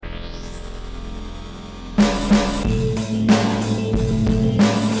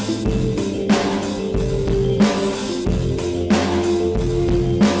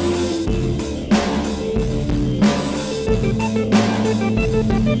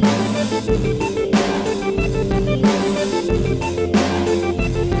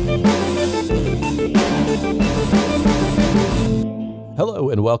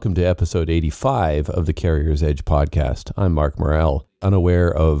welcome to episode 85 of the Carrier's Edge podcast. I'm Mark Morrell,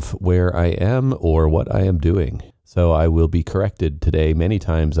 unaware of where I am or what I am doing. So I will be corrected today many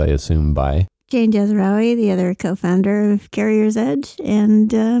times, I assume, by Jane Jezraoui, the other co-founder of Carrier's Edge.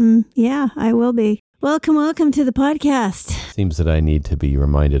 And I will be. Welcome to the podcast. Seems that I need to be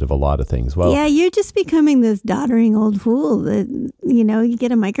reminded of a lot of things. Well, yeah, you're just becoming this doddering old fool that, you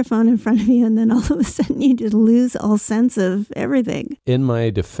get a microphone in front of you and then all of a sudden you just lose all sense of everything. In my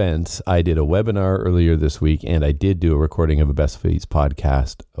defense, I did a webinar earlier this week and I did do a recording of a Best Fleets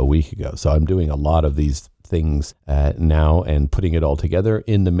podcast a week ago. So I'm doing a lot of these things now and putting it all together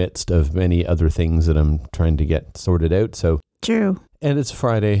in the midst of many other things that I'm trying to get sorted out. So true. And it's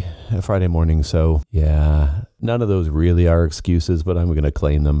Friday morning, so yeah, none of those really are excuses, but I'm going to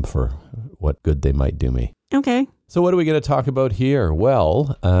claim them for what good they might do me. Okay. So what are we going to talk about here?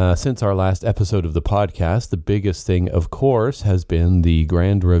 Well, since our last episode of the podcast, the biggest thing, of course, has been the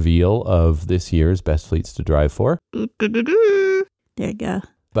grand reveal of this year's Best Fleets to Drive For. There you go.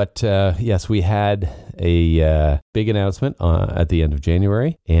 But yes, we had a big announcement at the end of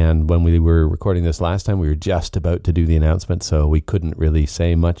January. And when we were recording this last time, we were just about to do the announcement. So we couldn't really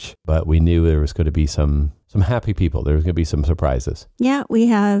say much, but we knew there was going to be some happy people. There was going to be some surprises. Yeah, we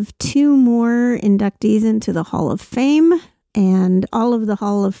have 2 more inductees into the Hall of Fame. And all of the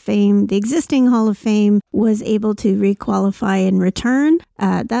Hall of Fame, the existing Hall of Fame, was able to requalify and return.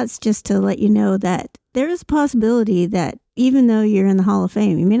 That's just to let you know that there is a possibility that even though you're in the Hall of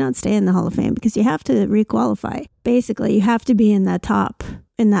Fame, you may not stay in the Hall of Fame because you have to requalify. Basically, you have to be in that top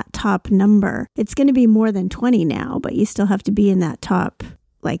number. It's going to be more than 20 now, but you still have to be in that top.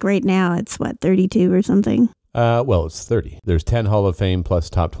 Like right now, it's 32 or something? Well, it's 30. There's 10 Hall of Fame plus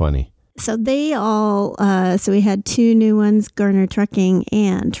top 20. So they all, so we had 2 new ones, Garner Trucking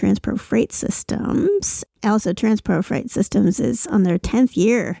and Transpro Freight Systems. Also, Transpro Freight Systems is on their 10th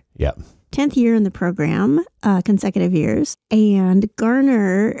year. Yeah. 10th year in the program, consecutive years. And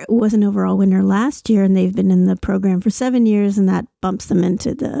Garner was an overall winner last year, and they've been in the program for 7 years, and that bumps them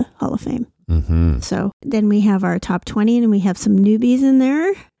into the Hall of Fame. Mm-hmm. So then we have our top 20, and we have some newbies in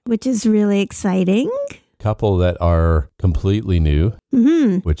there, which is really exciting. Couple that are completely new,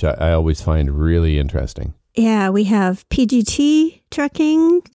 which I always find really interesting. Yeah, we have PGT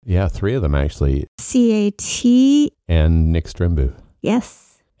Trucking. Yeah, 3 of them actually. CAT. And Nick Strimbu. Yes.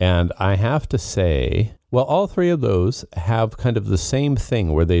 And I have to say, well, all 3 of those have kind of the same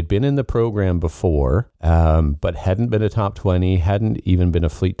thing where they'd been in the program before, but hadn't been a top 20, hadn't even been a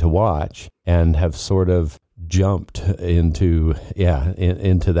fleet to watch, and have sort of jumped into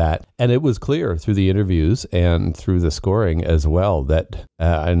that. And it was clear through the interviews and through the scoring as well that,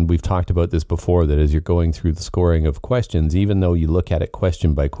 and we've talked about this before, that as you're going through the scoring of questions, even though you look at it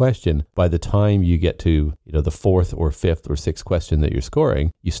question by question, by the time you get to, the 4th or 5th or 6th question that you're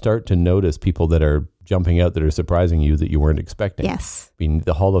scoring, you start to notice people that are jumping out that are surprising you that you weren't expecting. Yes. I mean,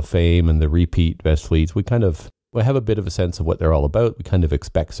 the Hall of Fame and the repeat Best Fleets, we have a bit of a sense of what they're all about. We kind of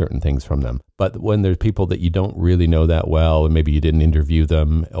expect certain things from them. But when there's people that you don't really know that well, and maybe you didn't interview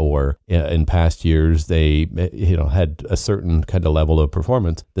them, or in past years they had a certain kind of level of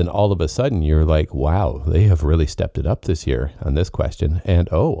performance, then all of a sudden you're like, wow, they have really stepped it up this year on this question, and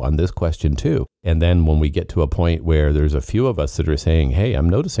on this question too. And then when we get to a point where there's a few of us that are saying, hey, I'm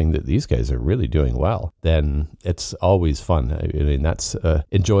noticing that these guys are really doing well, then it's always fun. I mean, that's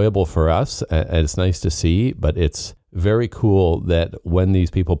enjoyable for us, and it's nice to see, but it's very cool that when these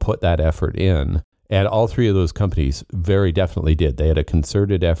people put that effort in, and all 3 of those companies very definitely did. They had a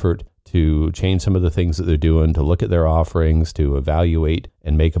concerted effort to change some of the things that they're doing, to look at their offerings, to evaluate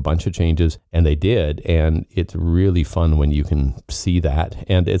and make a bunch of changes. And they did. And it's really fun when you can see that.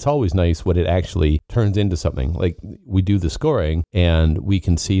 And it's always nice when it actually turns into something. Like we do the scoring and we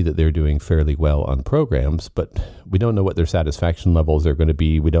can see that they're doing fairly well on programs, but we don't know what their satisfaction levels are going to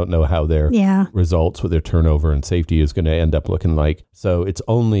be. We don't know how their results with their turnover and safety is going to end up looking like. So it's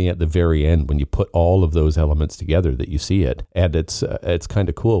only at the very end when you put all of those elements together that you see it. And it's kind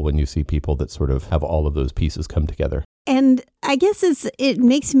of cool when you see people that sort of have all of those pieces come together. And I guess it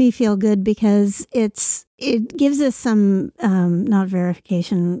makes me feel good because it gives us some, not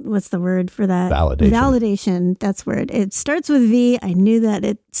verification, what's the word for that? Validation, that's word. It starts with V. I knew that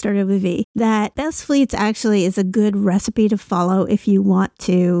it started with V. That Best Fleets actually is a good recipe to follow if you want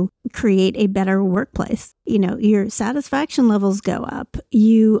to create a better workplace. Your satisfaction levels go up.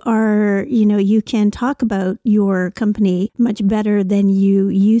 You can talk about your company much better than you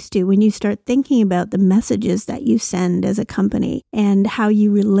used to when you start thinking about the messages that you send as a company and how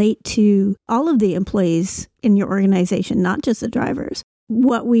you relate to all of the employees in your organization, not just the drivers.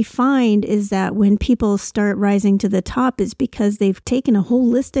 what we find is that when people start rising to the top is because they've taken a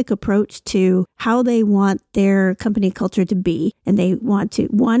holistic approach to how they want their company culture to be. And they want to,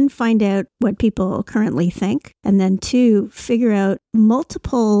 one, find out what people currently think, and then two, figure out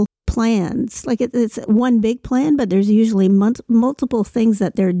multiple plans. Like it's one big plan, but there's usually multiple things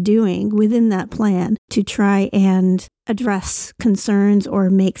that they're doing within that plan to try and address concerns or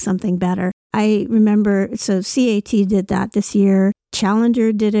make something better. I remember, so CAT did that this year.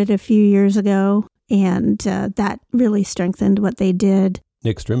 Challenger did it a few years ago, and that really strengthened what they did.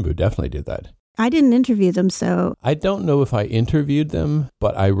 Nick Strimbu definitely did that. I didn't interview them, so... I don't know if I interviewed them,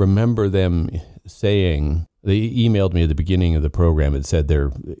 but I remember them saying... They emailed me at the beginning of the program and said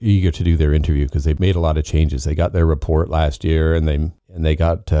they're eager to do their interview because they've made a lot of changes. They got their report last year, and they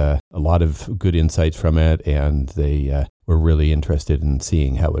got a lot of good insights from it, and they were really interested in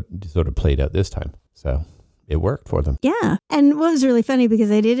seeing how it sort of played out this time. So it worked for them. Yeah. And what was really funny,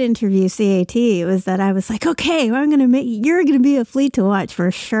 because I did interview CAT, was that I was like, okay, you're going to be a fleet to watch for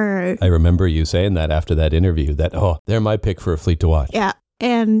sure. I remember you saying that after that interview, that, they're my pick for a fleet to watch. Yeah.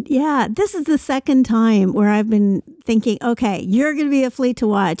 And yeah, this is the second time where I've been thinking, okay, you're going to be a fleet to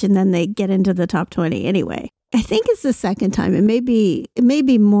watch. And then they get into the top 20 anyway. I think it's the second time. It may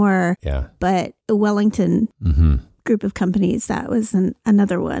be more. Yeah. But a Wellington group of companies, that was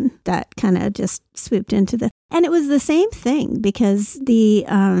another one that kind of just swooped into and it was the same thing, because the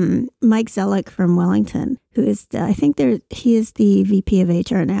Mike Zellick from Wellington, who is, he is the VP of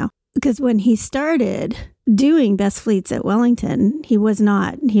HR now. Because when he started doing Best Fleets at Wellington, he was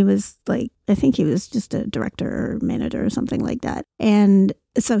not. He was like, I think he was just a director or manager or something like that. And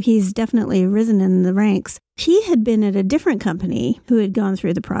so he's definitely risen in the ranks. He had been at a different company who had gone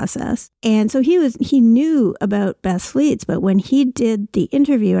through the process. And so he knew about Best Fleets. But when he did the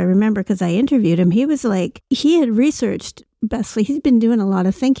interview, I remember because I interviewed him, he was like, he had researched Best Fleet. He's been doing a lot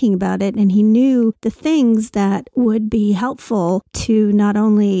of thinking about it, and he knew the things that would be helpful to not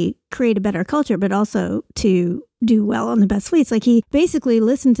only create a better culture, but also to do well on the Best Fleets. Like, he basically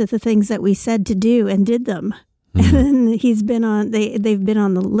listened to the things that we said to do and did them. Mm-hmm. And he's been on, they've been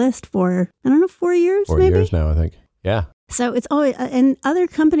on the list for, 4 years, maybe? 4 years now, I think. Yeah. So it's always, and other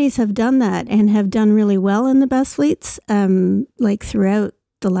companies have done that and have done really well in the Best Fleets, like throughout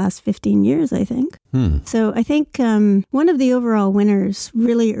the last 15 years, I think. So I think one of the overall winners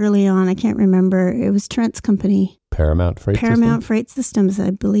really early on, I can't remember, it was Trent's company. Paramount Freight Systems,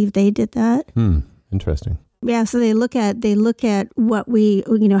 I believe they did that. Interesting. Yeah, so they look at what we,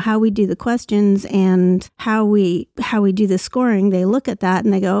 how we do the questions and how we do the scoring. They look at that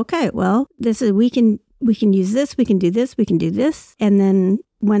and they go, okay, well, this is, we can use this, we can do this, we can do this. And then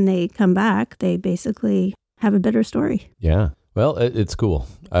when they come back, they basically have a better story. Yeah. Well, it's cool.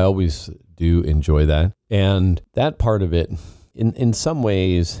 I always do enjoy that. And that part of it, in some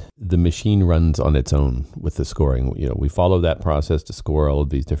ways, the machine runs on its own with the scoring. We follow that process to score all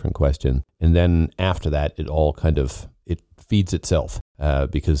of these different questions. And then after that, it all it feeds itself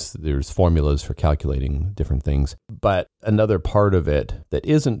because there's formulas for calculating different things. But another part of it that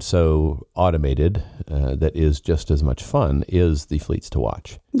isn't so automated, that is just as much fun, is the fleets to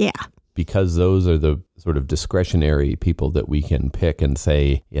watch. Yeah. Because those are the sort of discretionary people that we can pick and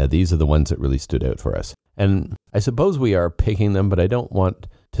say, yeah, these are the ones that really stood out for us. And I suppose we are picking them, but I don't want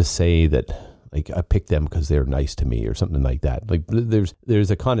to say that, like, I picked them because they're nice to me or something like that. Like,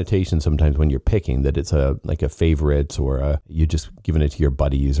 there's a connotation sometimes when you're picking that it's a favorite, or you just giving it to your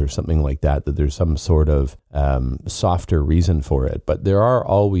buddies or something like that there's some sort of softer reason for it. But there are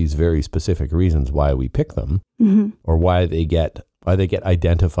always very specific reasons why we pick them, or why they get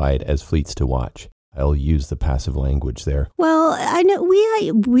identified as fleets to watch. I'll use the passive language there. Well, I know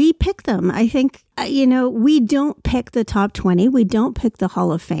we pick them. I think, we don't pick the top 20. We don't pick the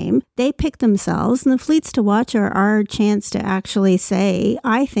Hall of Fame. They pick themselves. And the fleets to watch are our chance to actually say,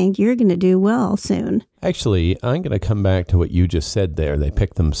 I think you're going to do well soon. Actually, I'm going to come back to what you just said there. They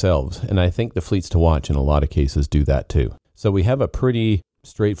pick themselves. And I think the fleets to watch in a lot of cases do that too. So we have a pretty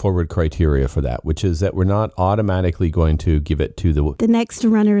straightforward criteria for that, which is that we're not automatically going to give it to the next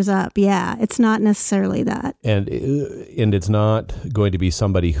runners up. Yeah, it's not necessarily that. And it's not going to be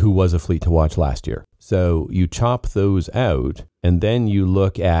somebody who was a fleet to watch last year. So you chop those out, and then you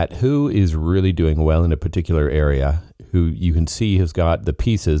look at who is really doing well in a particular area, who you can see has got the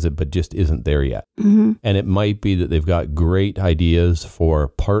pieces, but just isn't there yet. Mm-hmm. And it might be that they've got great ideas for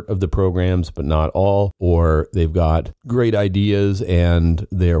part of the programs, but not all, or they've got great ideas and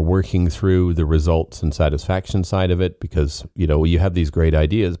they're working through the results and satisfaction side of it, because, you have these great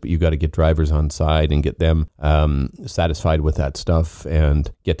ideas, but you got to get drivers on side and get them satisfied with that stuff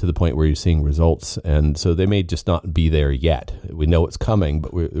and get to the point where you're seeing results And so they may just not be there yet. We know it's coming,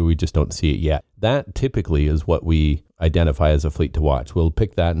 but we just don't see it yet. That typically is what we identify as a fleet to watch. We'll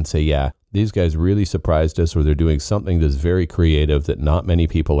pick that and say, yeah, these guys really surprised us, or they're doing something that's very creative that not many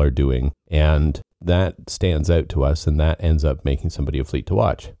people are doing. And that stands out to us, and that ends up making somebody a fleet to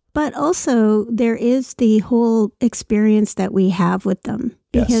watch. But also, there is the whole experience that we have with them.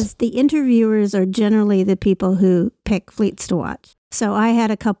 Because the interviewers are generally the people who pick fleets to watch. So I had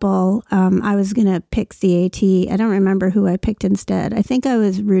a couple, I was going to pick CAT. I don't remember who I picked instead. I think I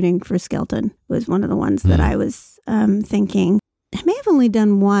was rooting for Skelton, was one of the ones that I was thinking. I may have only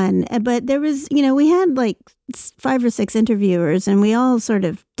done one, but there was, we had like 5 or 6 interviewers and we all sort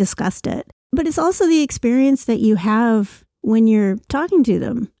of discussed it. But it's also the experience that you have when you're talking to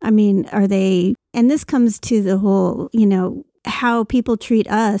them. I mean, are they, and this comes to the whole, how people treat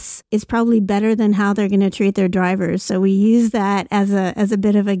us is probably better than how they're going to treat their drivers. So we use that as a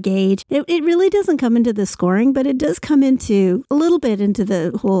bit of a gauge. It really doesn't come into the scoring, but it does come into a little bit into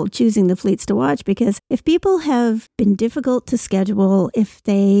the whole choosing the fleets to watch, because if people have been difficult to schedule, if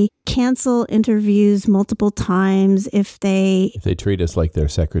they cancel interviews multiple times, if they treat us like their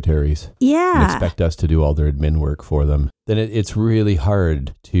secretaries, and expect us to do all their admin work for them, then it's really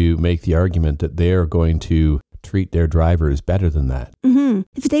hard to make the argument that they're going to treat their drivers better than that. Mm-hmm.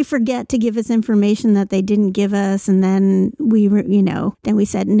 If they forget to give us information that they didn't give us, and then then we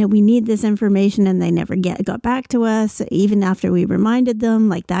said, no, we need this information, and they never got back to us, even after we reminded them,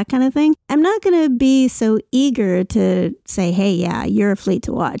 like that kind of thing. I'm not going to be so eager to say, hey, yeah, you're a fleet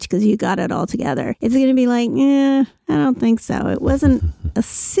to watch because you got it all together. It's going to be like, I don't think so. It wasn't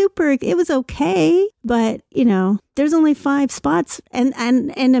it was okay, but there's only 5 spots. And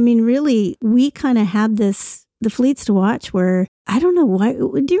I mean, really, we kind of had the fleets to watch where, I don't know why.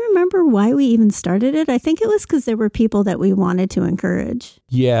 Do you remember why we even started it? I think it was because there were people that we wanted to encourage.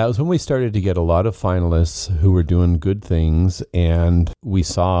 Yeah, it was when we started to get a lot of finalists who were doing good things. And we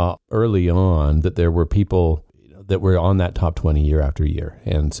saw early on that there were people that were on that top 20 year after year.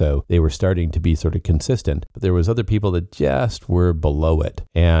 And so they were starting to be sort of consistent, but there was other people that just were below it.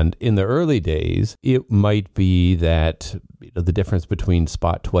 And in the early days, it might be that the difference between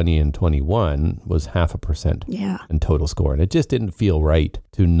spot 20 and 21 was 0.5% in total score. And it just didn't feel right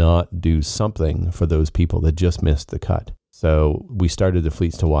to not do something for those people that just missed the cut. So we started the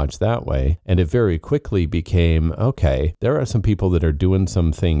fleets to watch that way. And it very quickly became, okay, there are some people that are doing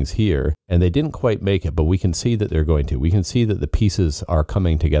some things here and they didn't quite make it, but we can see that they're going to. We can see that the pieces are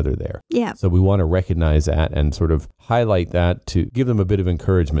coming together there. Yeah. So we want to recognize that and sort of highlight that to give them a bit of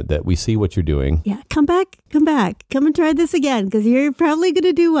encouragement that we see what you're doing. Yeah. Come back. Come and try this again, because you're probably going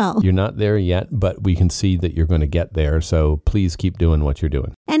to do well. You're not there yet, but we can see that you're going to get there. So please keep doing what you're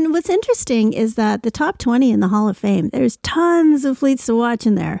doing. And what's interesting is that the top 20 in the Hall of Fame, there's tons of fleets to watch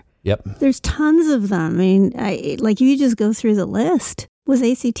in there. Yep. There's tons of them. I mean, you just go through the list. Was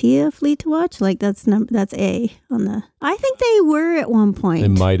ACT a fleet to watch? Like that's A on the. I think they were at one point. It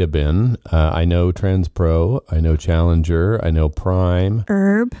might have been. I know Transpro. I know Challenger. I know Prime.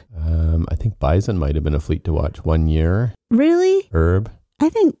 Herb. I think Bison might have been a fleet to watch one year. Really? Herb. I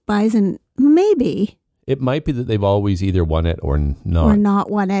think Bison maybe. It might be that they've always either won it or not. Or not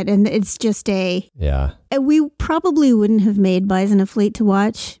won it, and it's just a... Yeah. We probably wouldn't have made Bison a fleet to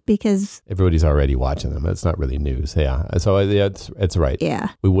watch because... Everybody's already watching them. It's not really news. Yeah. So it's right. Yeah.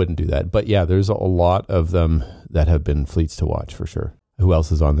 We wouldn't do that. But yeah, there's a lot of them that have been fleets to watch for sure. Who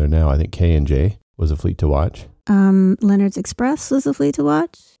else is on there now? I think K&J was a fleet to watch. Leonard's Express was a fleet to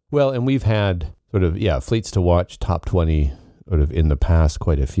watch. Well, and we've had sort of, fleets to watch, top 20 sort of in the past,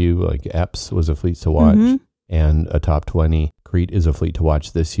 quite a few, like Epps was a fleet to watch and a top 20. Crete is a fleet to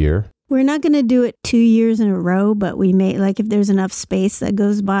watch this year. We're not going to do it 2 years in a row, but we may, like if there's enough space that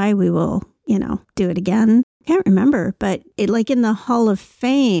goes by, we will, do it again. I can't remember, but like in the Hall of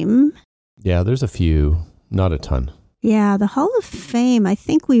Fame. Yeah, there's a few, not a ton. Yeah, the Hall of Fame, I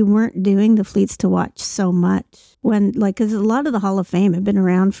think we weren't doing the fleets to watch so much because a lot of the Hall of Fame had been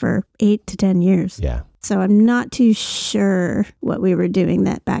around for 8 to 10 years. Yeah. So I'm not too sure what we were doing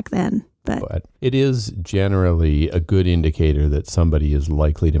that back then. But it is generally a good indicator that somebody is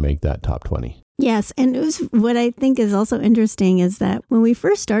likely to make that top 20. Yes. And what I think is also interesting is that when we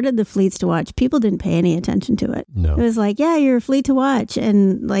first started the fleets to watch, people didn't pay any attention to it. No. It was like, yeah, you're a fleet to watch.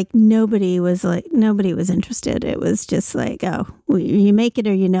 And nobody was interested. It was just like, oh, you make it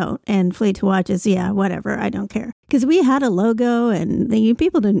or you don't. And fleet to watch is, yeah, whatever. I don't care. Because we had a logo and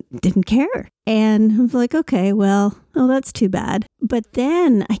people didn't care. And I was like, okay, well, that's too bad. But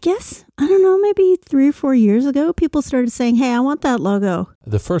then I guess, I don't know, maybe 3 or 4 years ago, people started saying, hey, I want that logo.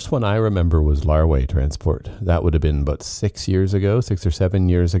 The first one I remember was Larway Transport. That would have been about 6 or 7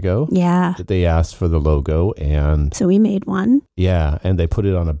 years ago. Yeah. That they asked for the logo. And so we made one. Yeah. And they put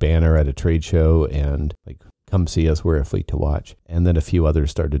it on a banner at a trade show and like, come see us, we're a fleet to watch. And then a few others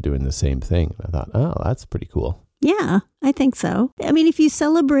started doing the same thing. I thought, oh, that's pretty cool. Yeah, I think so. I mean, if you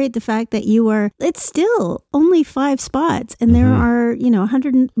celebrate the fact that it's still only 5 spots and there are,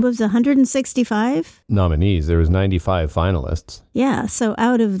 165 nominees. There was 95 finalists. Yeah. So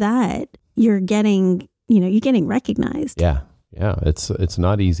out of that, you're getting recognized. Yeah. Yeah. It's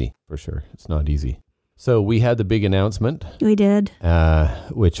not easy for sure. It's not easy. So we had the big announcement. We did.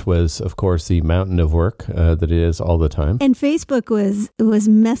 Which was, of course, the mountain of work that it is all the time. And Facebook was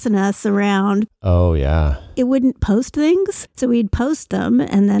messing us around. Oh, yeah. It wouldn't post things. So we'd post them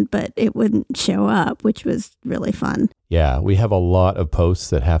but it wouldn't show up, which was really fun. Yeah, we have a lot of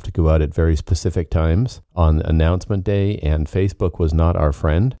posts that have to go out at very specific times on announcement day, and Facebook was not our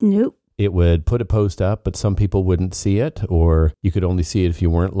friend. Nope. It would put a post up, but some people wouldn't see it, or you could only see it if you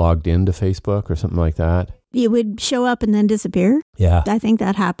weren't logged into Facebook or something like that. It would show up and then disappear. Yeah. I think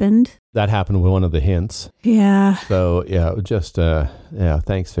that happened. That happened with one of the hints. Yeah. So, yeah, just,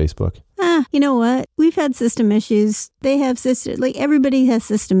 thanks, Facebook. You know what? We've had system issues. They have everybody has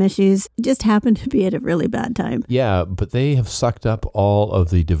system issues. It just happened to be at a really bad time. Yeah, but they have sucked up all of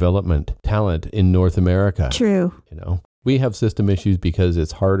the development talent in North America. True. We have system issues because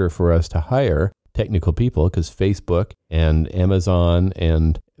it's harder for us to hire technical people because Facebook and Amazon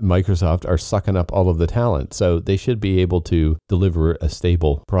and Microsoft are sucking up all of the talent. So they should be able to deliver a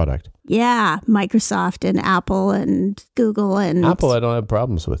stable product. Yeah, Microsoft and Apple and Google and... Apple I don't have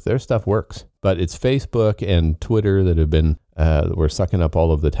problems with. Their stuff works. But it's Facebook and Twitter that have been... we're sucking up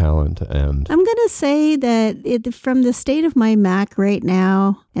all of the talent. And I'm going to say that from the state of my Mac right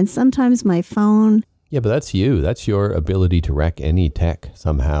now, and sometimes my phone... Yeah, but that's you. That's your ability to wreck any tech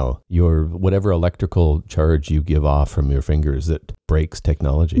somehow. Your whatever electrical charge you give off from your fingers that breaks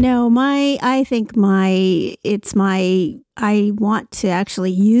technology. No, I want to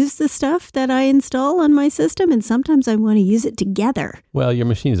actually use the stuff that I install on my system, and sometimes I want to use it together. Well, your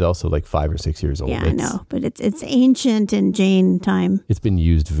machine is also like 5 or 6 years old. Yeah, I know, but it's ancient in Jane time. It's been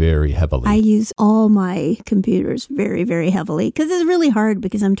used very heavily. I use all my computers very, very heavily because it's really hard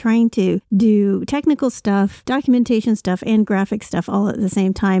because I'm trying to do technical stuff, documentation stuff, and graphic stuff all at the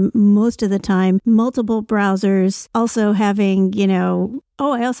same time. Most of the time, multiple browsers, also having,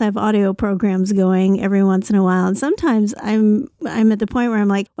 I also have audio programs going every once in a while. And sometimes I'm at the point where I'm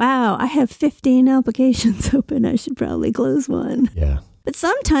like, wow, I have 15 applications open. I should probably close one. Yeah. But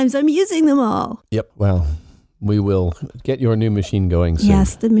sometimes I'm using them all. Yep. Well, we will get your new machine going soon.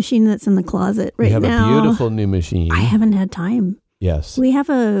 Yes, the machine that's in the closet right now. We have a beautiful new machine. I haven't had time. Yes. We have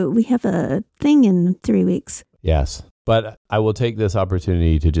a thing in 3 weeks. Yes. But I will take this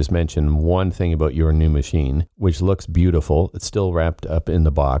opportunity to just mention one thing about your new machine, which looks beautiful. It's still wrapped up in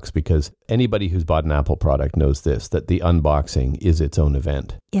the box because anybody who's bought an Apple product knows this, that the unboxing is its own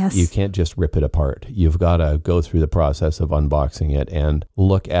event. Yes. You can't just rip it apart. You've got to go through the process of unboxing it and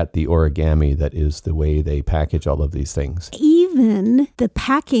look at the origami that is the way they package all of these things. Even the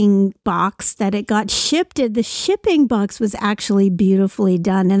packing box that it got shipped in, the shipping box was actually beautifully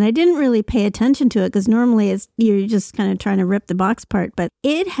done. And I didn't really pay attention to it because normally you're just kind of trying to rip the box apart. But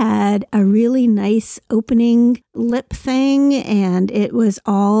it had a really nice opening lip thing and it was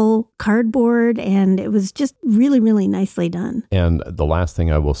all cardboard and it was just really, really nicely done. And the last thing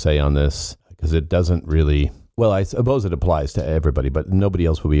I will say on this, because it doesn't really... Well, I suppose it applies to everybody, but nobody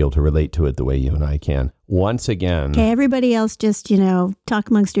else will be able to relate to it the way you and I can. Once again... Okay, everybody else just, talk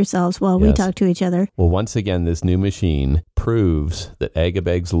amongst yourselves while we talk to each other. Well, once again, this new machine proves that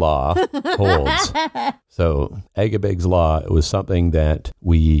Agabeg's Law holds. So Agabeg's Law was something that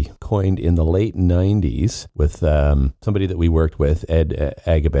we coined in the late 90s with somebody that we worked with, Ed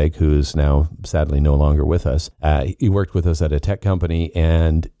Agabeg, who's now sadly no longer with us. He worked with us at a tech company,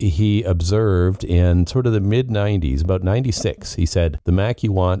 and he observed in sort of the mid-90s, about 96, he said, the Mac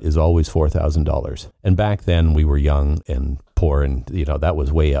you want is always $4,000. And back then we were young and poor, and that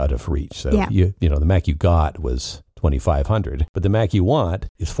was way out of reach. So the Mac you got was $2,500, but the Mac you want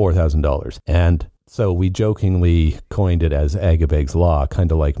is $4,000. And So we jokingly coined it as Agabeg's Law,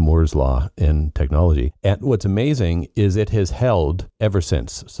 kind of like Moore's Law in technology. And what's amazing is it has held ever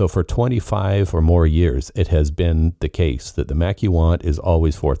since. So for 25 or more years, it has been the case that the Mac you want is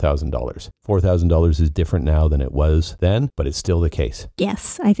always $4,000. $4,000 is different now than it was then, but it's still the case.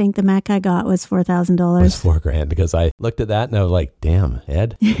 Yes, I think the Mac I got was $4,000. It was $4,000 because I looked at that and I was like, damn,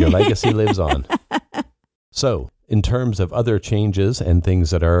 Ed, your legacy lives on. So in terms of other changes and things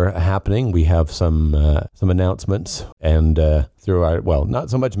that are happening, we have some announcements and through our, well, not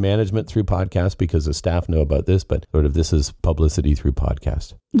so much management through podcast because the staff know about this, but sort of this is publicity through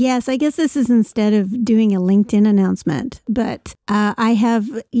podcast. Yes, I guess this is instead of doing a LinkedIn announcement, but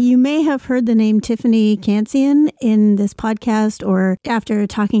you may have heard the name Tiffany Cancian in this podcast or after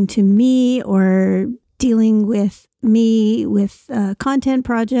talking to me or dealing with me with a content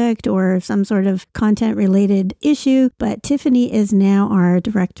project or some sort of content related issue, but Tiffany is now our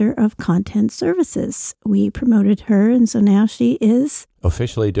Director of Content Services. We promoted her, and so now she is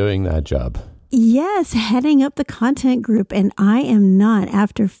officially doing that job. Yes, heading up the content group, and I am not,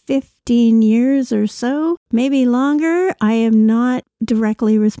 after 15 years or so, maybe longer, I am not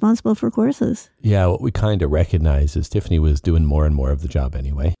directly responsible for courses. Yeah, what we kind of recognize is Tiffany was doing more and more of the job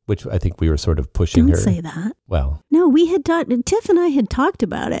anyway, which I think we were sort of pushing her. Don't say that. Well. No, Tiff and I had talked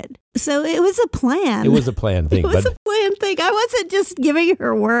about it. So it was a plan. It was a planned thing. It was a planned thing. I wasn't just giving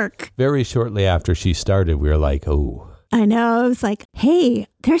her work. Very shortly after she started, we were like, oh. I know. I was like, hey,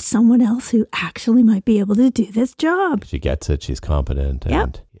 there's someone else who actually might be able to do this job. She gets it. She's competent.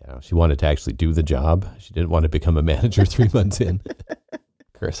 And she wanted to actually do the job. She didn't want to become a manager 3 months in.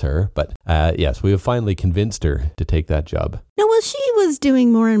 Curse her. But yes, we have finally convinced her to take that job. No, well, she was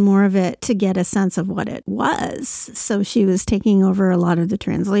doing more and more of it to get a sense of what it was. So she was taking over a lot of the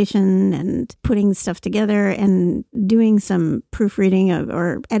translation and putting stuff together and doing some proofreading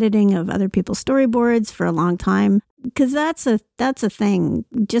or editing of other people's storyboards for a long time. Because that's a thing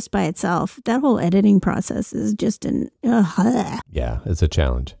just by itself. That whole editing process is just yeah, it's a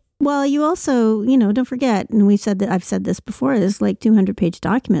challenge. Well, you also, don't forget, and I've said this before, there's like 200-page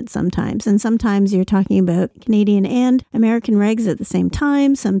documents sometimes. And sometimes you're talking about Canadian and American regs at the same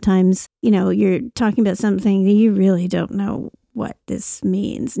time. Sometimes, you're talking about something that you really don't know what this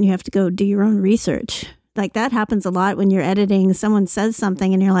means. And you have to go do your own research. Like that happens a lot when you're editing. Someone says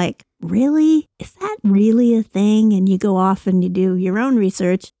something and you're like, really? Is that really a thing? And you go off and you do your own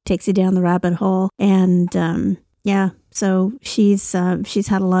research, takes you down the rabbit hole. And so she's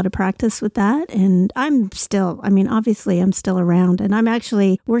had a lot of practice with that. And obviously I'm still around. And I'm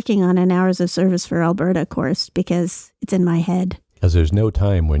actually working on an Hours of Service for Alberta course because it's in my head. Because there's no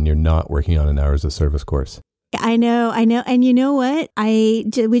time when you're not working on an Hours of Service course. I know. And you know what?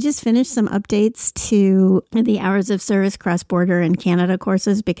 we just finished some updates to the Hours of Service cross-border and Canada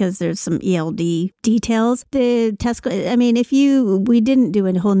courses because there's some ELD details. The test, we didn't do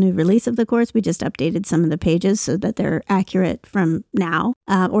a whole new release of the course. We just updated some of the pages so that they're accurate from now,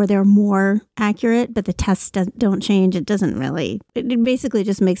 or they're more accurate, but the tests don't change. It doesn't really, it basically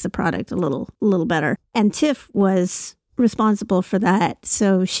just makes the product a little better. And Tiff was responsible for that.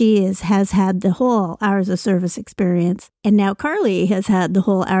 So she has had the whole Hours of Service experience. And now Carly has had the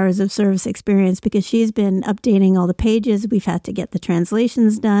whole Hours of Service experience because she's been updating all the pages. We've had to get the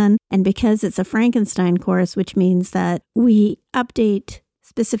translations done. And because it's a Frankenstein course, which means that we update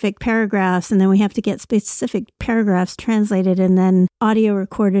specific paragraphs and then we have to get specific paragraphs translated and then audio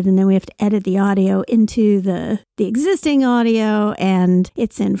recorded, and then we have to edit the audio into the existing audio, and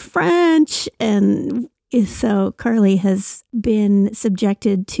it's in French. And so Carly has been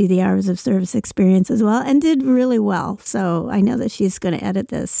subjected to the Hours of Service experience as well and did really well. So I know that she's going to edit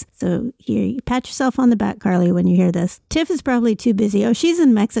this. So here, you pat yourself on the back, Carly, when you hear this. Tiff is probably too busy. Oh, she's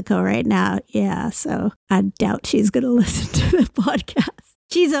in Mexico right now. Yeah, so I doubt she's going to listen to the podcast.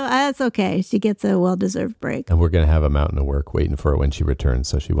 That's okay. She gets a well-deserved break. And we're going to have a mountain of work waiting for her when she returns,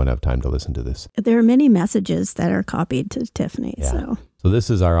 so she won't have time to listen to this. There are many messages that are copied to Tiffany, So this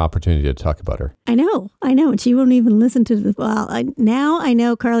is our opportunity to talk about her. I know. And she won't even listen to the... Well, now I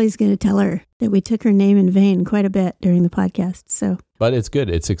know Carly's going to tell her that we took her name in vain quite a bit during the podcast, so... But it's good.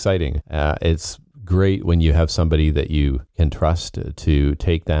 It's exciting. It's great when you have somebody that you can trust to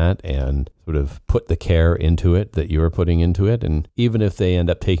take that and sort of put the care into it that you're putting into it. And even if they end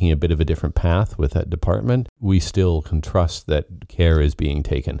up taking a bit of a different path with that department, we still can trust that care is being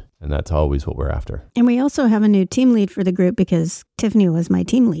taken. And that's always what we're after. And we also have a new team lead for the group because Tiffany was my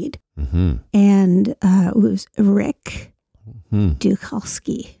team lead. Mm-hmm. And it was Rick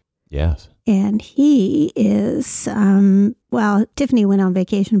Duchalski. Yes. And he is, Tiffany went on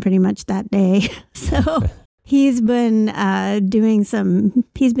vacation pretty much that day. So He's been doing some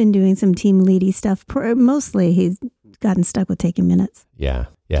team leady stuff. Mostly he's gotten stuck with taking minutes. Yeah.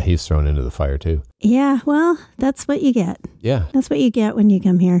 Yeah, he's thrown into the fire too. Yeah, well, that's what you get. Yeah. That's what you get when you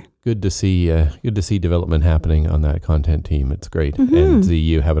come here. Good to see development happening on that content team. It's great. Mm-hmm. And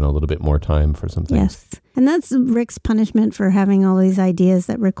you having a little bit more time for some things. Yes. And that's Rick's punishment for having all these ideas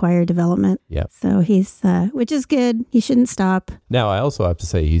that require development. Yeah. So he's, which is good. He shouldn't stop. Now, I also have to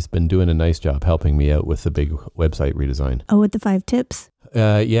say he's been doing a nice job helping me out with the big website redesign. Oh, with the 5 tips?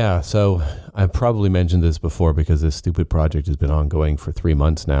 Yeah, so I probably mentioned this before because this stupid project has been ongoing for 3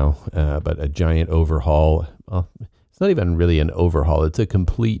 months now, but a giant overhaul. Well, it's not even really an overhaul. It's a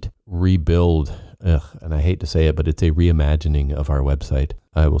complete rebuild. And I hate to say it, but it's a reimagining of our website.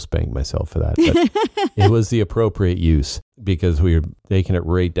 I will spank myself for that. But it was the appropriate use because we were taking it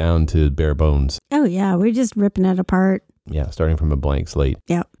right down to bare bones. Oh, yeah. We're just ripping it apart. Yeah, starting from a blank slate.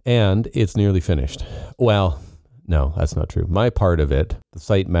 Yeah. And it's nearly finished. Well, no, that's not true. My part of it, the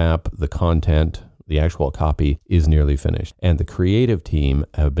sitemap, the content, the actual copy is nearly finished. And the creative team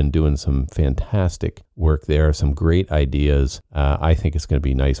have been doing some fantastic work there, some great ideas. I think it's going to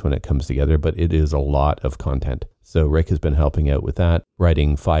be nice when it comes together, but it is a lot of content. So Rick has been helping out with that,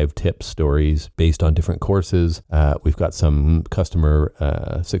 writing 5 tip stories based on different courses. We've got some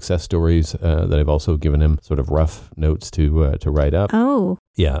customer success stories that I've also given him sort of rough notes to write up. Oh.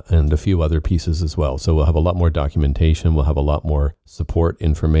 Yeah, and a few other pieces as well. So we'll have a lot more documentation. We'll have a lot more support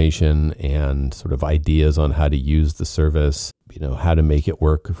information and sort of ideas on how to use the service, how to make it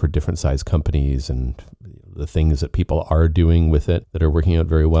work for different size companies and the things that people are doing with it that are working out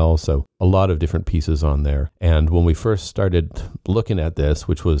very well. So a lot of different pieces on there. And when we first started looking at this,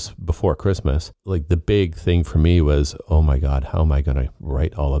 which was before Christmas, like the big thing for me was, oh my God, how am I going to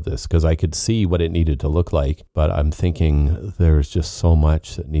write all of this? Because I could see what it needed to look like, but I'm thinking there's just so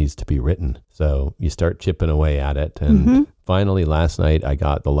much that needs to be written. So you start chipping away at it. And finally last night, I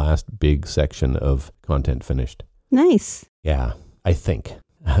got the last big section of content finished. Nice. Yeah, I think.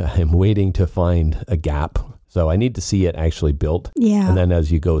 I'm waiting to find a gap. So I need to see it actually built. Yeah. And then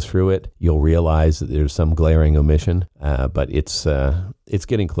as you go through it, you'll realize that there's some glaring omission, but it's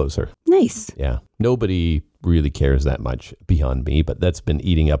getting closer. Nice. Yeah. Nobody really cares that much beyond me, but that's been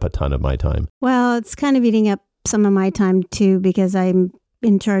eating up a ton of my time. Well, it's kind of eating up some of my time too, because I'm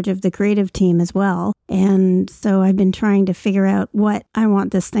in charge of the creative team as well. And so I've been trying to figure out what I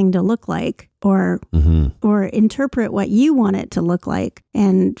want this thing to look like or interpret what you want it to look like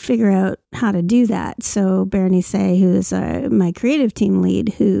and figure out how to do that. So Berenice, who's my creative team lead,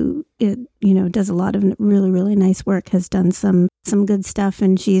 who does a lot of really, really nice work, has done some good stuff,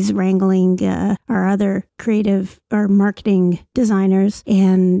 and she's wrangling our other marketing designers.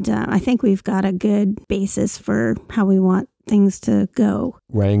 And I think we've got a good basis for how we want things to go.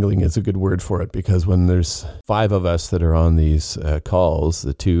 Wrangling is a good word for it, because when there's 5 of us that are on these calls,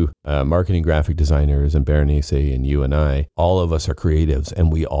 the 2 marketing graphic designers and Berenice and you and I, all of us are creatives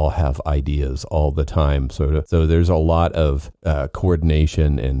and we all have ideas all the time. So there's a lot of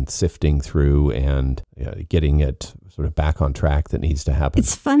coordination and sifting through and getting it sort of back on track that needs to happen.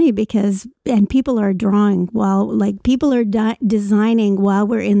 It's funny because, and people are drawing people are designing while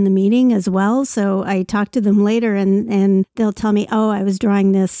we're in the meeting as well. So I talk to them later and they'll tell me, oh, I was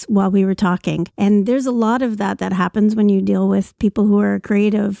drawing this while we were talking. And there's a lot of that happens when you deal with people who are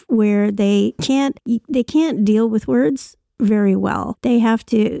creative, where they can't deal with words very well. They have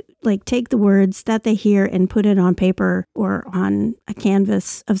to take the words that they hear and put it on paper or on a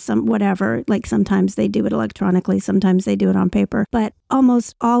canvas of some whatever. Sometimes they do it electronically, sometimes they do it on paper. But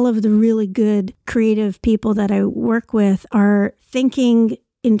almost all of the really good creative people that I work with are thinking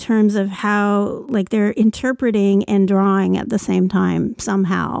in terms of how they're interpreting and drawing at the same time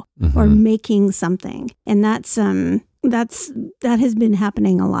somehow, or making something. And that has been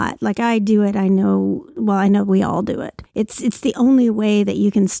happening a lot. I do it. I know we all do it. It's the only way that you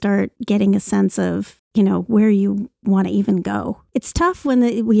can start getting a sense of, where you want to even go. It's tough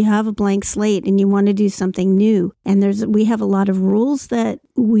when we have a blank slate and you want to do something new. And we have a lot of rules that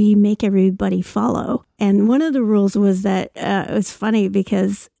we make everybody follow. And one of the rules was that it's funny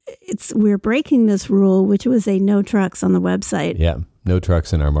because we're breaking this rule, which was a no trucks on the website. Yeah. No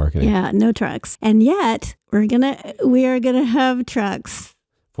trucks in our marketing. Yeah, no trucks. And yet we are gonna have trucks.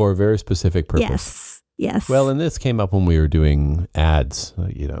 For a very specific purpose. Yes. Well, and this came up when we were doing ads,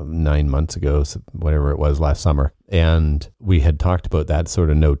 9 months ago, whatever it was, last summer. And we had talked about that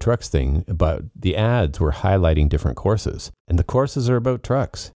sort of no trucks thing, but the ads were highlighting different courses. And the courses are about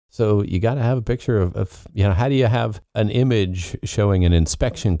trucks. So you got to have a picture of how do you have an image showing an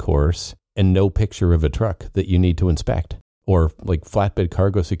inspection course and no picture of a truck that you need to inspect? or like flatbed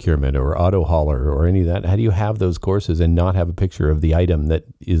cargo securement or auto hauler or any of that? How do you have those courses and not have a picture of the item that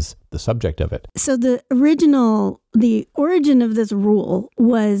is the subject of it? So the origin of this rule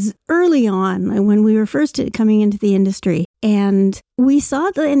was early on when we were first coming into the industry. And we saw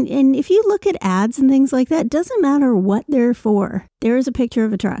that, and if you look at ads and things like that, it doesn't matter what they're for. There is a picture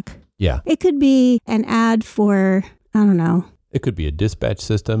of a truck. Yeah. It could be an ad for, I don't know. It could be a dispatch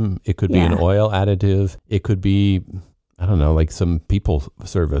system. It could be an oil additive. It could be, I don't know, like some people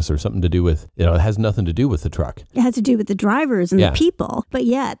service or something to do with, it has nothing to do with the truck. It has to do with the drivers and the people, but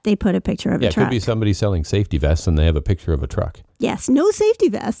yet they put a picture of a truck. It could be somebody selling safety vests and they have a picture of a truck. Yes, no safety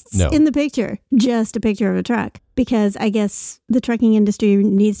vests in the picture, just a picture of a truck. Because I guess the trucking industry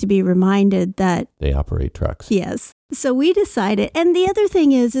needs to be reminded that they operate trucks. Yes. So we decided, and the other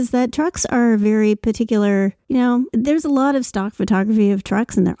thing is that trucks are very particular. There's a lot of stock photography of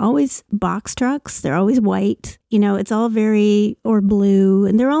trucks, and they're always box trucks. They're always white. It's all or blue,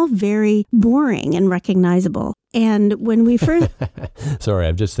 and they're all very boring and recognizable. And when we first... Sorry,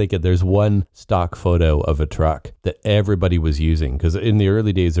 I'm just thinking there's one stock photo of a truck that everybody was using, because in the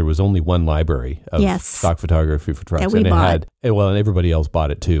early days, there was only one library of stock photography for trucks. That we bought. And everybody else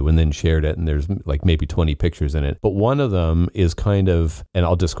bought it too, and then shared it, and there's like maybe 20 pictures in it. But one of them is kind of, and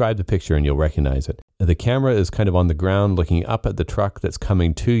I'll describe the picture and you'll recognize it. The camera is kind of on the ground looking up at the truck that's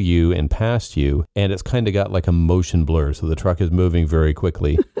coming to you and past you, and it's kind of got like a motion blur, so the truck is moving very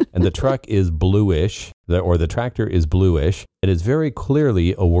quickly, and the truck is bluish, or the tractor is bluish. It is very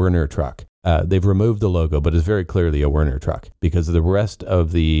clearly a Werner truck. They've removed the logo, but it's very clearly a Werner truck, because the rest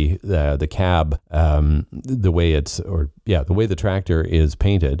of the cab, the way the tractor is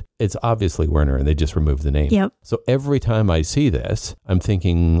painted, it's obviously Werner, and they just removed the name. Yep. So every time I see this, I'm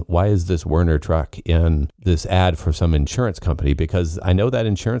thinking, why is this Werner truck in this ad for some insurance company? Because I know that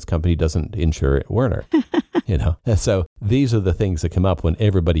insurance company doesn't insure Werner. So these are the things that come up when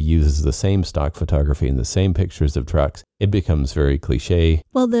everybody uses the same stock photography and the same pictures of trucks. It becomes very cliche.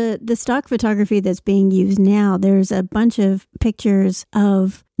 Well, the stock photography that's being used now, there's a bunch of pictures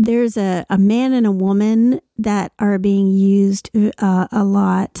of, there's a man and a woman that are being used a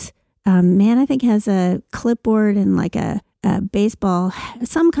lot. Man, I think, has a clipboard and like a baseball,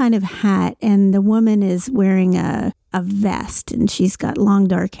 some kind of hat, and the woman is wearing a vest, and she's got long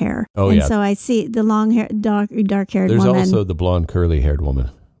dark hair. So I see the long hair, dark haired woman. There's also the blonde curly haired woman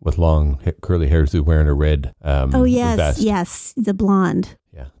with long curly hairs who's wearing a red vest. Yes, the blonde.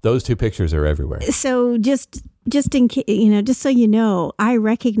 Yeah, those two pictures are everywhere. So just in case, just so you know, I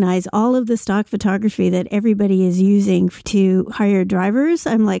recognize all of the stock photography that everybody is using to hire drivers.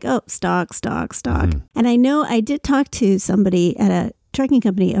 I'm like, oh, stock. Mm-hmm. And I know I did talk to somebody at a trucking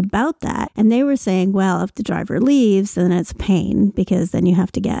company about that, and they were saying, well, if the driver leaves, then it's a pain, because then you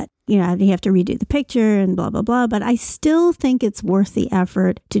have to you have to redo the picture and blah, blah, blah. But I still think it's worth the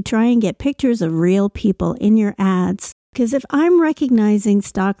effort to try and get pictures of real people in your ads. Because if I'm recognizing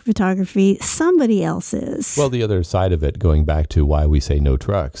stock photography, somebody else is. Well, the other side of it, going back to why we say no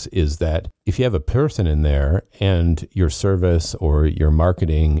trucks, is that if you have a person in there and your service or your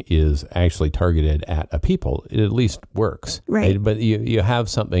marketing is actually targeted at a people, it at least works. Right. But you have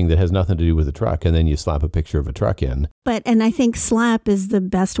something that has nothing to do with a truck, and then you slap a picture of a truck in. And I think slap is the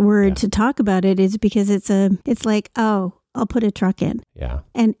best word to talk about it, is because it's like, oh, I'll put a truck in. Yeah.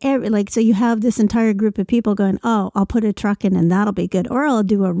 And so you have this entire group of people going, oh, I'll put a truck in and that'll be good. Or I'll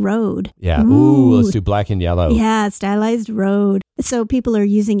do a road. Yeah. Ooh, let's do black and yellow. Yeah, stylized road. So people are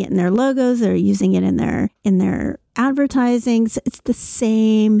using it in their logos. They're using it in their advertising. So it's the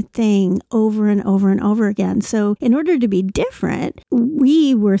same thing over and over and over again. So in order to be different,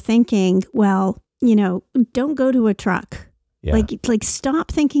 we were thinking, well, don't go to a truck. Yeah. Like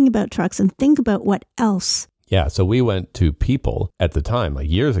stop thinking about trucks and think about what else. Yeah, so we went to people at the time, like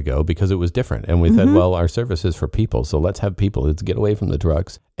years ago, because it was different. And we said, well, our service is for people, so let's have people. Let's get away from the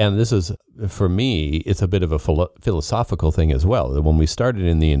trucks. And this is, for me, it's a bit of a philosophical thing as well. When we started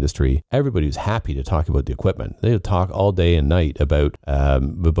in the industry, everybody was happy to talk about the equipment. They would talk all day and night about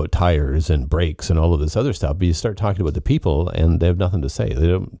tires and brakes and all of this other stuff. But you start talking about the people, and they have nothing to say. They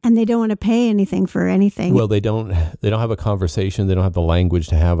don't want to pay anything for anything. Well, they don't have a conversation. They don't have the language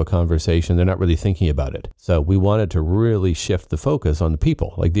to have a conversation. They're not really thinking about it. So we wanted to really shift the focus on the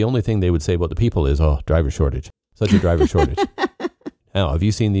people. Like the only thing they would say about the people is, oh, driver shortage. Such a driver shortage. Now, have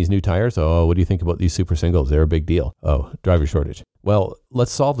you seen these new tires? Oh, what do you think about these super singles? They're a big deal. Oh, driver shortage. Well,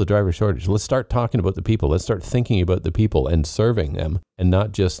 let's solve the driver shortage. Let's start talking about the people. Let's start thinking about the people and serving them, and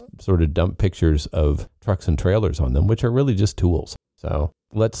not just sort of dump pictures of trucks and trailers on them, which are really just tools. So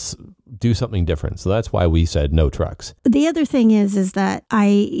let's do something different. So that's why we said no trucks. The other thing is that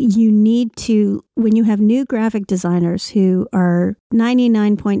you need to, when you have new graphic designers who are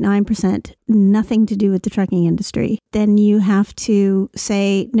 99.9% nothing to do with the trucking industry, then you have to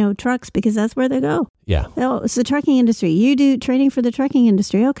say no trucks because that's where they go. Yeah. Oh, it's the trucking industry. You do training for the trucking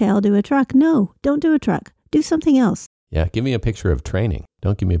industry. Okay, I'll do a truck. No, don't do a truck. Do something else. Yeah, give me a picture of training.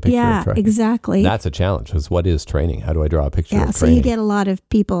 Don't give me a picture of trucking. Yeah, exactly. That's a challenge, because what is training? How do I draw a picture of training? Yeah, so you get a lot of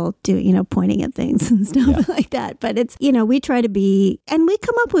people pointing at things and stuff like that. But it's, we try to be, and we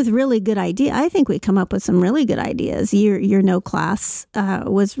come up with really good ideas. I think we come up with some really good ideas. Your no class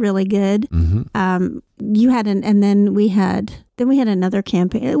was really good. Mm-hmm. You had then we had another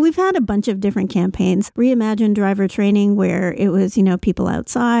campaign. We've had a bunch of different campaigns. Reimagine driver training, where it was, people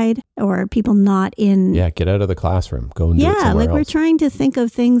outside or people not in. Yeah, get out of the classroom. Go and do it somewhere else. We're trying to think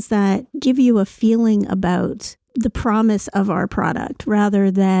of things that give you a feeling about the promise of our product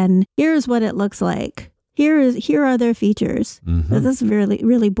rather than here's what it looks like. Here are their features. Mm-hmm. That's really,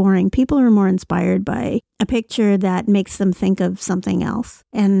 really boring. People are more inspired by a picture that makes them think of something else.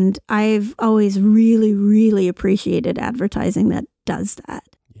 And I've always really, really appreciated advertising that does that.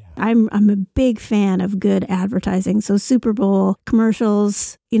 Yeah. I'm a big fan of good advertising. So Super Bowl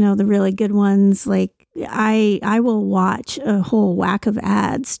commercials, the really good ones, like I will watch a whole whack of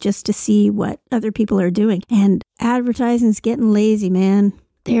ads just to see what other people are doing. And advertising's getting lazy, man.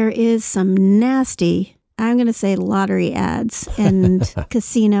 There is some nasty, I'm going to say, lottery ads and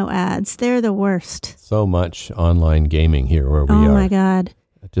casino ads. They're the worst. So much online gaming here where we are. Oh my God.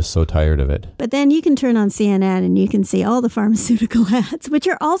 Just so tired of it. But then you can turn on CNN and you can see all the pharmaceutical ads, which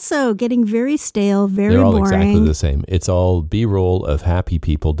are also getting very stale, very boring. They're all exactly the same. It's all B-roll of happy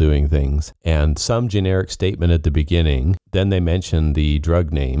people doing things and some generic statement at the beginning. Then they mention the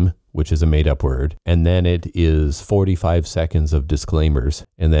drug name, which is a made-up word. And then it is 45 seconds of disclaimers.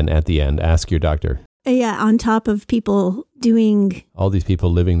 And then at the end, ask your doctor. Yeah, on top of people doing... all these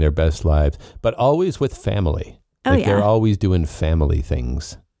people living their best lives, but always with family. They're always doing family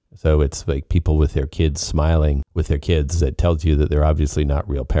things. So it's like people with their kids smiling with their kids. That tells you that they're obviously not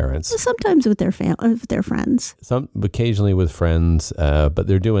real parents. Well, sometimes with their with their friends. Some occasionally with friends, but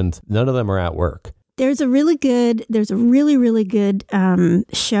none of them are at work. There's a really, really good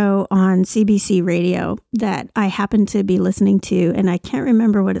show on CBC Radio that I happen to be listening to, and I can't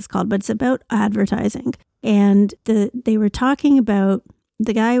remember what it's called, but it's about advertising. And they were talking about,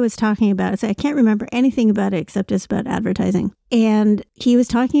 the guy was talking about, so I can't remember anything about it except it's about advertising. And he was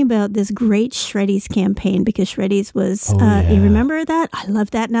talking about this great Shreddies campaign because Shreddies was, you remember that? I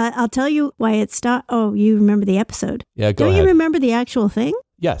love that. Now, I'll tell you why it stopped. Oh, you remember the episode. Yeah, go ahead. Don't you remember the actual thing?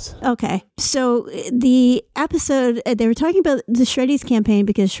 Yes. Okay. So the episode, they were talking about the Shreddies campaign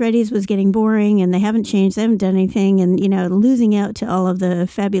because Shreddies was getting boring and they haven't changed, they haven't done anything, and, losing out to all of the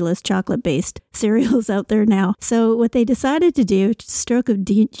fabulous chocolate-based cereals out there now. So what they decided to do, stroke of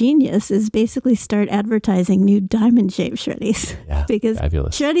genius, is basically start advertising new diamond-shaped Shreddies. Yeah, because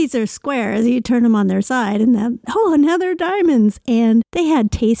fabulous. Shreddies are square as you turn them on their side, and then, now they're diamonds. And they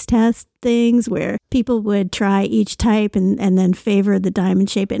had taste tests things where people would try each type and then favor the diamond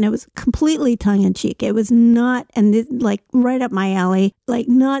shape. And it was completely tongue-in-cheek. It was not, right up my alley,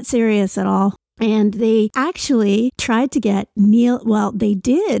 not serious at all. And they actually tried to get they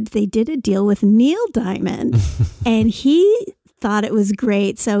did a deal with Neil Diamond. And he thought it was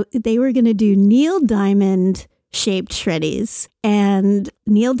great. So they were going to do Neil Diamond shaped Shreddies. And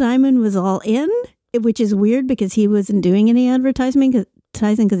Neil Diamond was all in, which is weird because he wasn't doing any advertising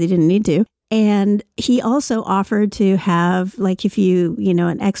because he didn't need to. And he also offered to have, if you,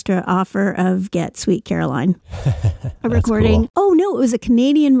 an extra offer of get Sweet Caroline. A recording. Cool. Oh, no, it was a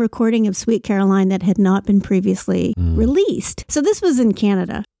Canadian recording of Sweet Caroline that had not been previously released. So this was in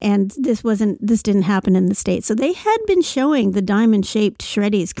Canada, and this didn't happen in the States. So they had been showing the diamond-shaped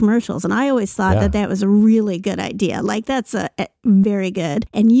Shreddies commercials, and I always thought that was a really good idea. That's a very good.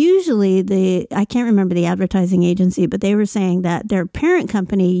 And usually I can't remember the advertising agency, but they were saying that their parent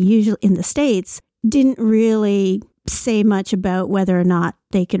company, usually in the States, didn't really say much about whether or not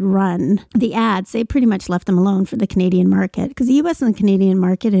they could run the ads. They pretty much left them alone for the Canadian market because the U.S. and the Canadian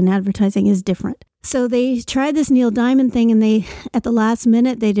market in advertising is different. So they tried this Neil Diamond thing, and at the last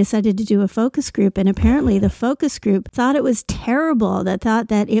minute, they decided to do a focus group. And apparently the focus group thought it was terrible. That thought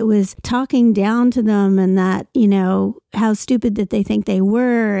that it was talking down to them and that, how stupid that they think they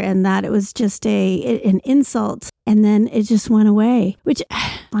were, and that it was just an insult. And then it just went away, which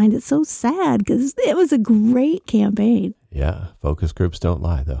I find it so sad because it was a great campaign. Yeah, focus groups don't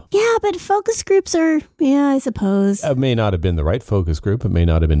lie, though. Yeah, but focus groups are, I suppose. It may not have been the right focus group. It may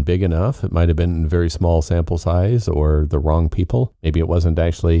not have been big enough. It might have been very small sample size or the wrong people. Maybe it wasn't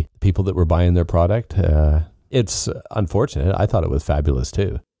actually people that were buying their product. It's unfortunate. I thought it was fabulous,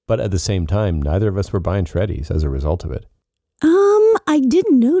 too. But at the same time, neither of us were buying Shreddies as a result of it. I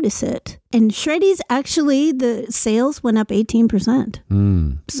didn't notice it. And Shreddies, actually, the sales went up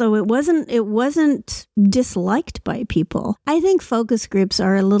 18%. So it wasn't disliked by people. I think focus groups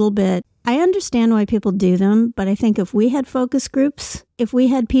are a little bit, I understand why people do them, but I think if we had focus groups, if we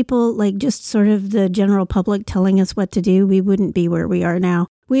had people like just sort of the general public telling us what to do, we wouldn't be where we are now.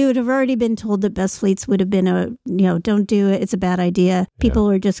 We would have already been told that Best Fleets would have been don't do it. It's a bad idea. People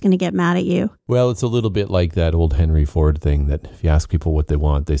are just going to get mad at you. Well, it's a little bit like that old Henry Ford thing that if you ask people what they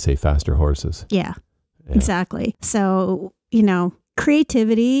want, they say faster horses. Yeah. Exactly. So,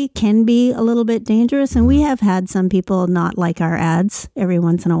 creativity can be a little bit dangerous. And we have had some people not like our ads every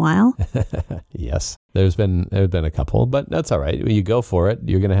once in a while. Yes. There's been a couple, but that's all right. When you go for it,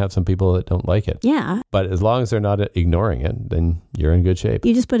 you're going to have some people that don't like it. Yeah. But as long as they're not ignoring it, then you're in good shape.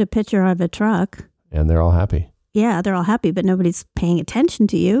 You just put a picture of a truck. And they're all happy. Yeah, they're all happy, but nobody's paying attention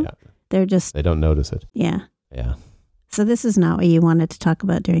to you. Yeah. They don't notice it. Yeah. Yeah. So this is not what you wanted to talk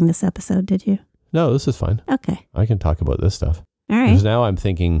about during this episode, did you? No, this is fine. Okay. I can talk about this stuff. All right. Because now I'm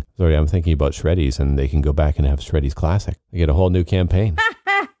thinking about Shreddies, and they can go back and have Shreddies Classic. They get a whole new campaign.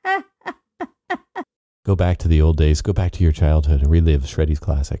 Go back to the old days. Go back to your childhood and relive Shreddies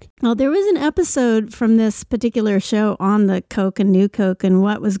Classic. Well, there was an episode from this particular show on the Coke and New Coke and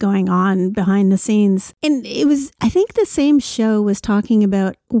what was going on behind the scenes. And it was, I think the same show was talking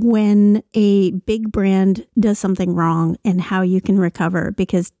about when a big brand does something wrong and how you can recover,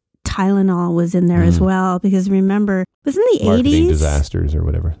 because Tylenol was in there as well. Because remember, it was in the Marketing 80s. disasters or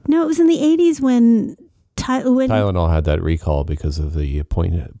whatever. No, it was in the 80s when Tylenol had that recall because of the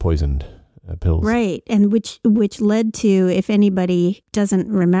poisoned pills. Right. And which led to, if anybody doesn't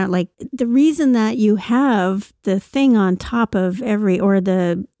remember, like the reason that you have the thing on top of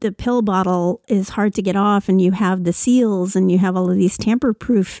the pill bottle is hard to get off, and you have the seals and you have all of these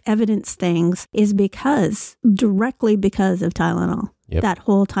tamper-proof evidence things, is directly because of Tylenol. Yep. That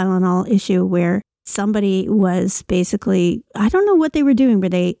whole Tylenol issue where somebody was basically, I don't know what they were doing. Were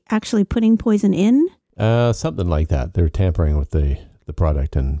they actually putting poison in? Something like that. They're tampering with the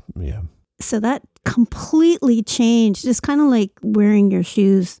product, and yeah. So that completely changed. It's kind of like wearing your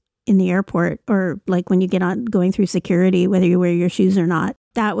shoes in the airport, or like when you get on going through security, whether you wear your shoes or not.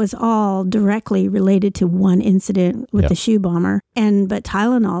 That was all directly related to one incident with the shoe bomber. But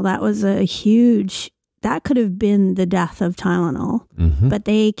Tylenol, that was that could have been the death of Tylenol. Mm-hmm. But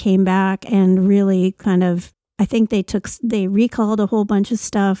they came back and really kind of, I think they recalled a whole bunch of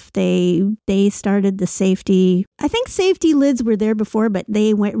stuff. They started the safety. I think safety lids were there before, but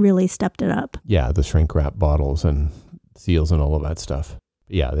they really stepped it up. Yeah, the shrink wrap bottles and seals and all of that stuff.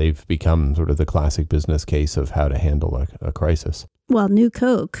 Yeah, they've become sort of the classic business case of how to handle a crisis. Well, New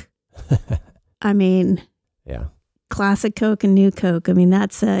Coke. I mean, yeah. Classic Coke and New Coke. I mean,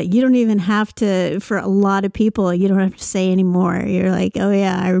 that's you don't even have to, for a lot of people, you don't have to say anymore. You're like, oh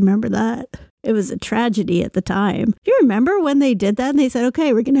yeah, I remember that. It was a tragedy at the time. Do you remember when they did that and they said,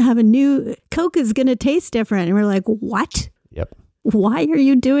 okay, we're going to have a new Coke is going to taste different. And we're like, what? Yep. Why are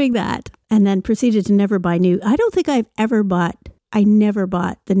you doing that? And then proceeded to never buy new. I don't think I never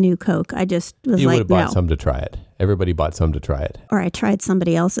bought the new Coke. I just was you like, would have bought some to try it. Everybody bought some to try it. Or I tried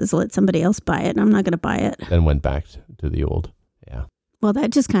somebody else's, let somebody else buy it, and I'm not going to buy it. Then went back to the old. Yeah. Well,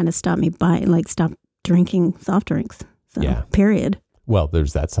 that just kind of stopped me stopped drinking soft drinks. So, yeah. Period. Well,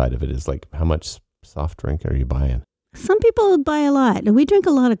 there's that side of it, is like, how much soft drink are you buying? Some people buy a lot. We drink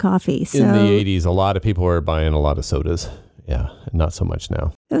a lot of coffee. So. In the 80s, a lot of people were buying a lot of sodas. Yeah, not so much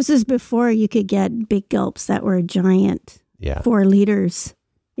now. This is before you could get big gulps that were giant. Yeah. 4 liters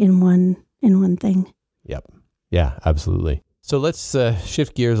in one thing. Yep. Yeah, absolutely. So let's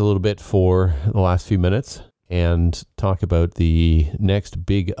shift gears a little bit for the last few minutes and talk about the next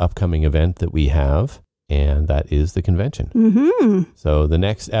big upcoming event that we have, and that is the convention. Mm-hmm. So the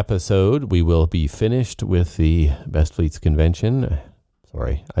next episode, we will be finished with the Best Fleets convention.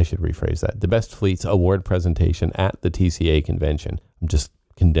 Sorry, I should rephrase that. The Best Fleets award presentation at the TCA convention. I'm just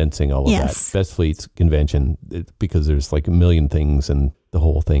condensing all of that. Best Fleets convention, because there's like a million things, and the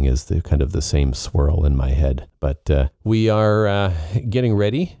whole thing is the same swirl in my head. But we are getting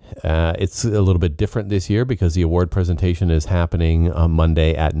ready. It's a little bit different this year because the award presentation is happening on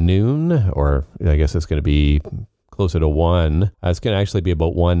Monday at noon, or I guess it's going to be closer to 1. It's going to actually be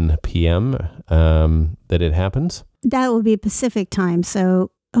about 1 p.m. That it happens. That will be Pacific time.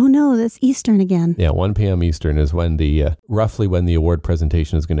 So Oh no, that's Eastern again. Yeah, 1 p.m. Eastern is when roughly when the award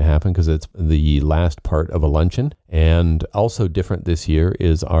presentation is going to happen, because it's the last part of a luncheon. And also different this year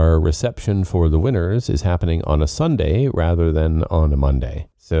is our reception for the winners is happening on a Sunday rather than on a Monday.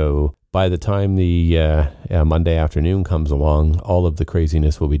 So by the time the Monday afternoon comes along, all of the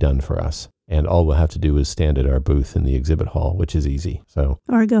craziness will be done for us. And all we'll have to do is stand at our booth in the exhibit hall, which is easy.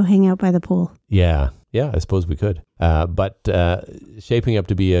 Or go hang out by the pool. Yeah, I suppose we could. But shaping up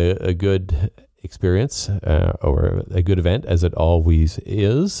to be a good experience or a good event, as it always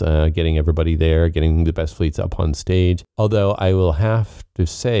is, getting everybody there, getting the best fleets up on stage. Although I will have to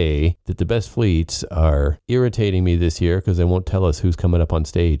say that the best fleets are irritating me this year because they won't tell us who's coming up on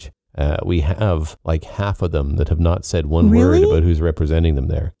stage. We have like half of them that have not said one word about who's representing them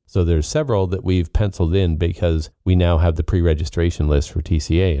there. So there's several that we've penciled in because we now have the pre-registration list for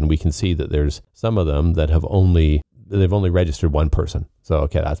TCA, and we can see that there's some of them that they've only registered one person. So,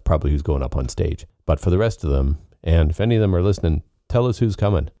 okay, that's probably who's going up on stage. But for the rest of them, and if any of them are listening, tell us who's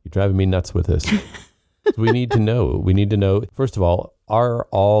coming. You're driving me nuts with this. We need to know. We need to know, first of all, are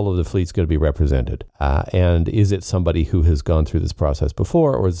all of the fleets going to be represented? And is it somebody who has gone through this process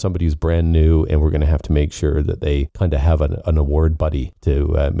before, or is it somebody who's brand new, and we're going to have to make sure that they kind of have an award buddy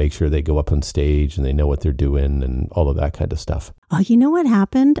to make sure they go up on stage and they know what they're doing and all of that kind of stuff. Oh, you know what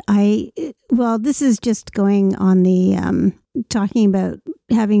happened? This is just going on the talking about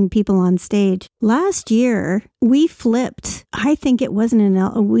having people on stage. Last year, we flipped. I think it wasn't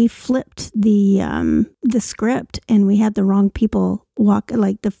we flipped the script, and we had the wrong people walk.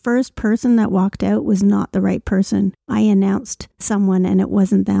 Like the first person that walked out was not the right person. I announced someone, and it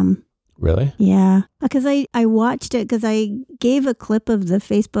wasn't them. Really? Yeah, because I watched it because I gave a clip of the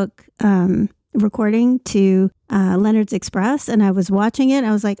Facebook recording to Leonard's Express, and I was watching it.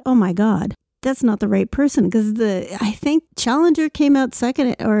 I was like, oh my God, that's not the right person, because I think Challenger came out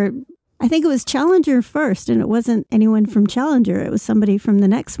second, or I think it was Challenger first, and it wasn't anyone from Challenger. It was somebody from the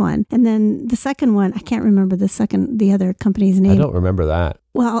next one. And then the second one, I can't remember the other company's name. I don't remember that.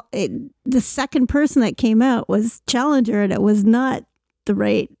 Well, the second person that came out was Challenger, and it was not the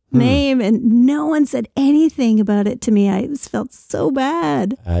right name, and no one said anything about it to me. I felt so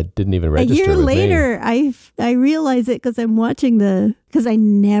bad. I didn't even register. A year later, I realized it because I'm watching because I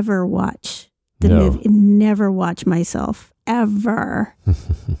never watch the movie, never watch myself ever,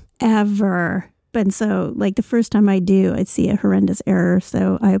 ever. But so, like the first time I do, I see a horrendous error.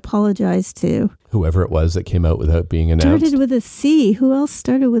 So I apologize to whoever it was that came out without being announced. Started with a C. Who else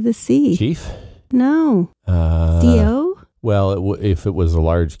started with a C? Chief? No. CO? Well, if it was a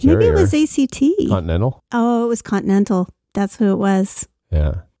large carrier. Maybe it was ACT. Continental? Oh, it was Continental. That's who it was.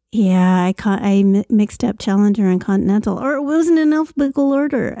 Yeah. Yeah, I mixed up Challenger and Continental. Or it wasn't in alphabetical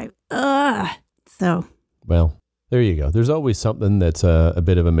order. So. Well, there you go. There's always something that's a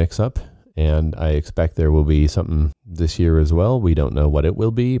bit of a mix-up. And I expect there will be something this year as well. We don't know what it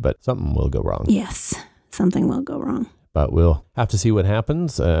will be, but something will go wrong. Yes, something will go wrong. But we'll have to see what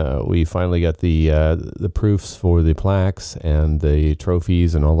happens. We finally got the proofs for the plaques and the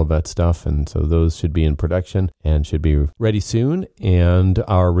trophies and all of that stuff. And so those should be in production and should be ready soon. And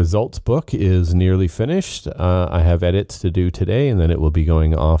our results book is nearly finished. I have edits to do today, and then it will be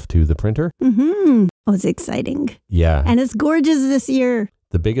going off to the printer. Mm-hmm. Oh, it's exciting. Yeah. And it's gorgeous this year.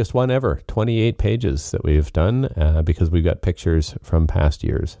 The biggest one ever, 28 pages that we've done because we've got pictures from past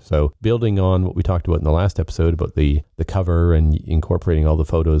years. So building on what we talked about in the last episode about the cover and incorporating all the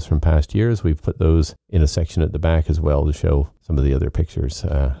photos from past years, we've put those in a section at the back as well to show some of the other pictures.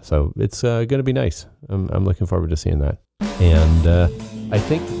 So it's going to be nice. I'm looking forward to seeing that. And I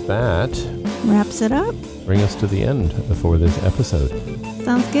think that wraps it up. Bring us to the end for this episode.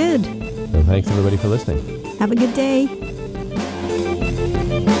 Sounds good. So thanks everybody for listening. Have a good day.